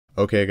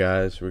Okay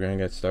guys, we're going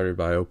to get started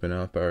by opening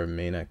up our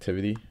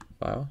MainActivity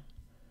file.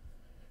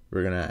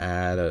 We're going to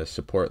add a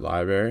support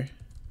library.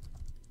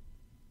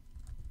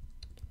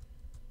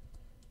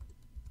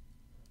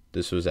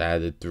 This was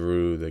added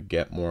through the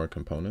get more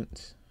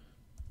components.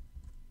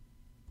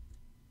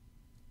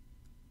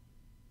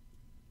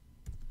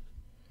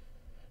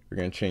 We're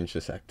going to change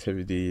this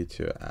activity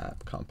to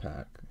app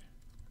compact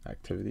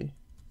activity.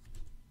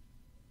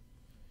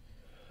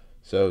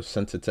 So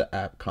since it's an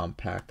app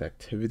compact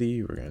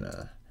activity, we're going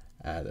to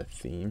add a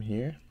theme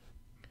here.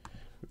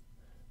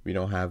 We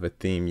don't have a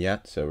theme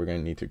yet, so we're going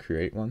to need to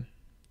create one.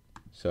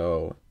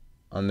 So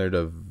under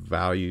the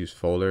values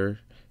folder,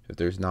 if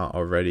there's not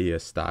already a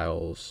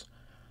styles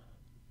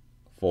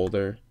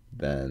folder,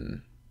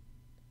 then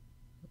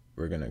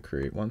we're going to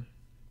create one.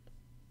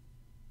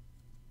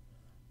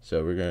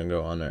 So we're going to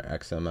go under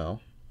XML.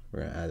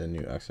 We're going to add a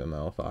new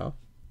XML file.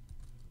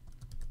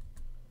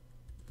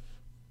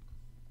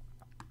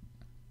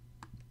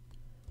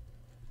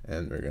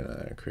 And we're going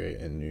to create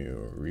a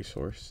new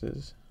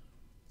resources.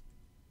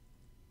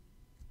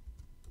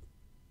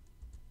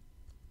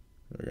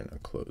 We're going to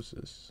close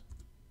this.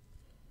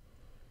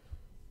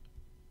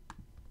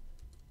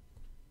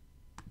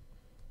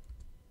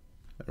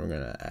 And we're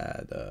going to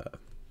add a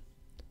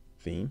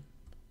theme.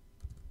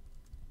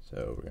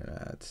 So we're going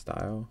to add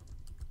style.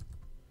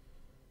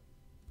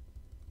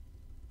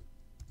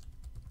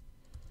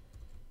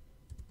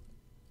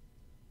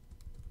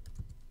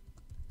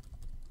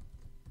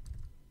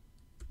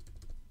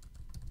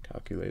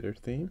 Calculator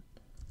theme.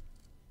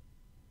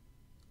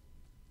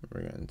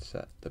 We're going to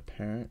set the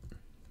parent.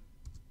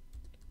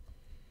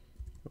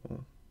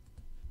 Cool.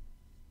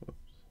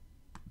 Whoops.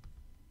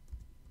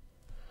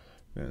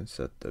 We're going to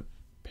set the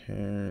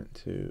parent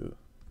to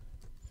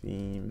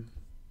theme.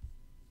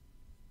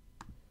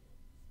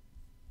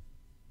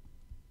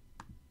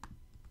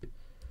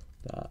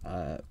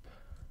 App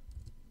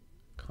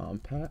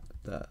compact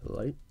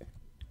light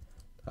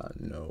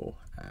no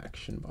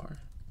action bar.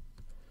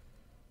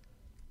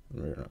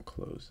 And we're going to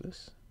close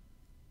this.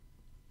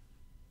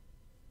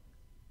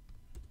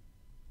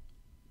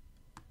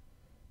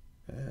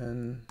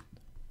 And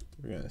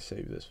we're going to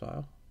save this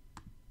file.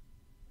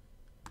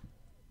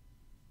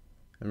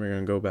 And we're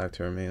going to go back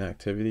to our main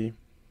activity.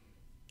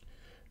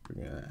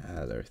 We're going to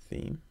add our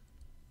theme.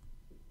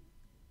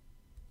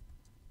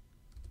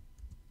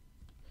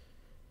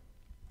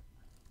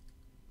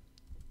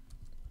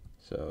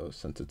 So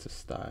since it's a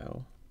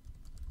style,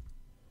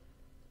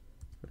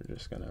 we're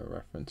just going to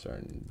reference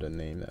the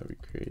name that we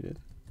created.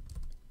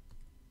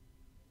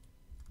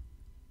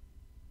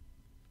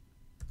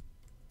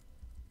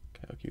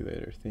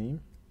 Calculator theme.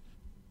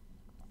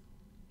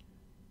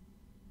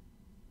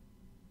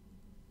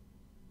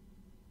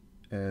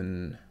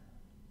 And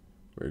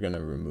we're going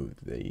to remove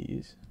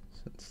these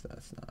since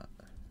that's not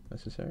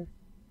necessary.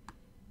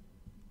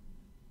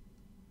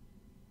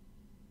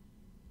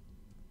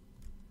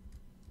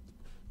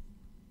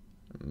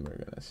 And we're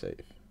going to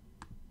save.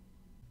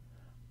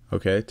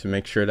 Okay, to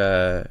make sure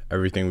that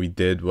everything we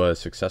did was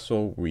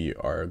successful, we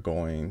are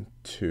going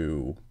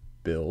to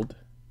build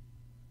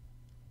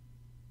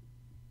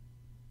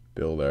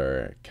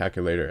our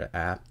calculator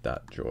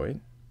app.droid.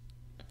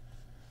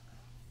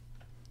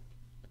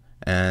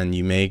 And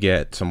you may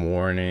get some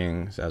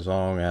warnings as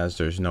long as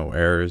there's no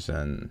errors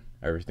and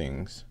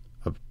everything's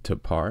up to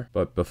par.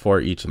 But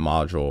before each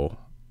module,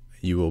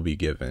 you will be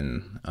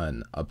given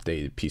an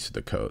updated piece of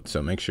the code.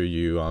 So make sure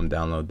you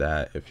download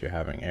that if you're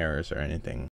having errors or anything.